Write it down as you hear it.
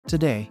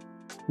Today,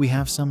 we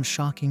have some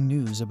shocking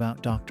news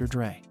about Dr.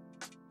 Dre.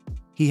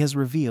 He has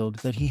revealed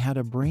that he had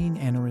a brain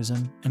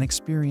aneurysm and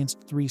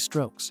experienced 3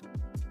 strokes.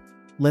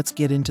 Let's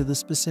get into the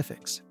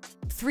specifics.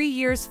 3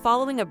 years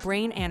following a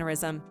brain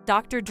aneurysm,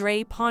 Dr.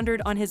 Dre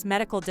pondered on his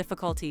medical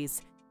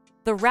difficulties.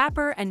 The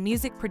rapper and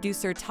music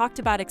producer talked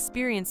about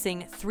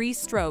experiencing 3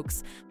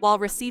 strokes while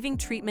receiving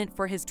treatment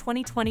for his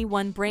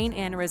 2021 brain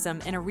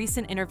aneurysm in a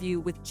recent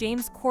interview with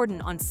James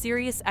Corden on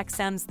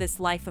SiriusXM's This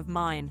Life of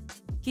Mine.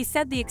 He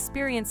said the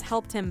experience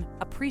helped him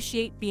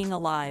appreciate being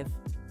alive.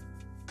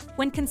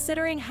 When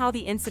considering how the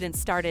incident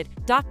started,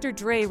 Dr.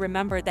 Dre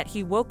remembered that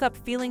he woke up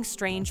feeling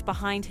strange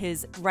behind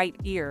his right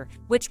ear,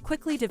 which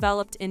quickly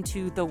developed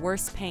into the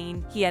worst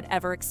pain he had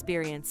ever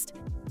experienced.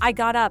 "I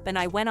got up and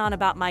I went on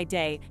about my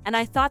day, and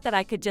I thought that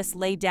I could just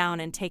lay down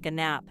and take a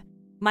nap.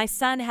 My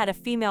son had a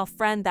female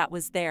friend that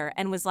was there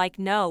and was like,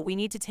 'No, we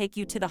need to take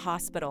you to the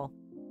hospital.'"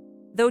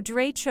 Though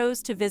Dre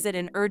chose to visit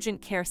an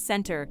urgent care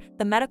center,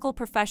 the medical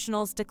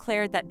professionals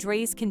declared that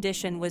Dre's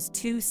condition was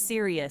too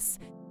serious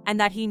and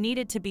that he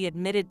needed to be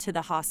admitted to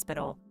the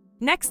hospital.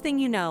 "Next thing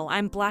you know,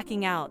 I'm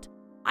blacking out.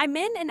 I'm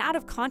in and out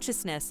of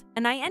consciousness,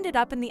 and I ended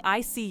up in the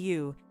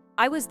ICU.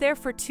 I was there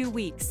for 2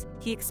 weeks,"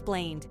 he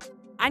explained.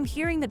 "I'm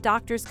hearing the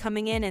doctors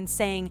coming in and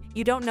saying,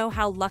 'You don't know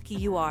how lucky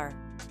you are.'"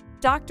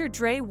 Dr.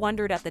 Dre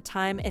wondered at the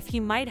time if he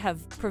might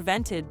have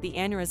prevented the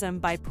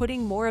aneurysm by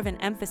putting more of an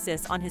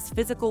emphasis on his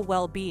physical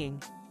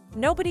well-being.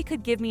 "Nobody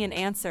could give me an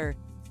answer.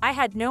 I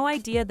had no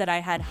idea that I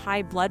had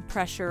high blood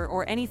pressure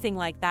or anything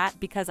like that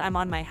because I'm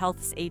on my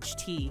health's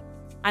HT.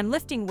 I'm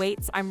lifting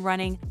weights, I'm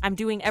running, I'm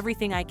doing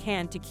everything I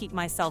can to keep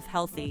myself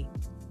healthy."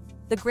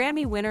 The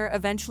Grammy winner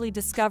eventually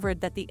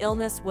discovered that the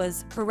illness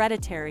was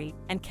hereditary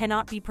and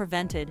cannot be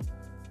prevented.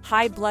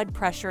 High blood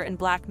pressure in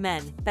black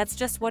men, that's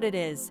just what it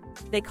is.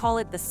 They call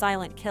it the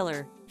silent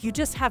killer. You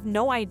just have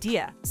no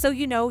idea, so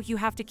you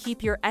have to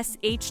keep your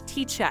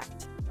SHT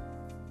checked.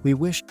 We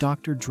wish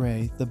Dr.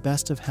 Dre the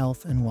best of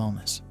health and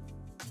wellness.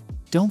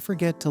 Don't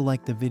forget to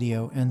like the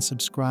video and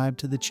subscribe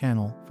to the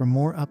channel for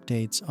more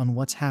updates on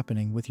what's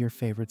happening with your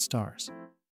favorite stars.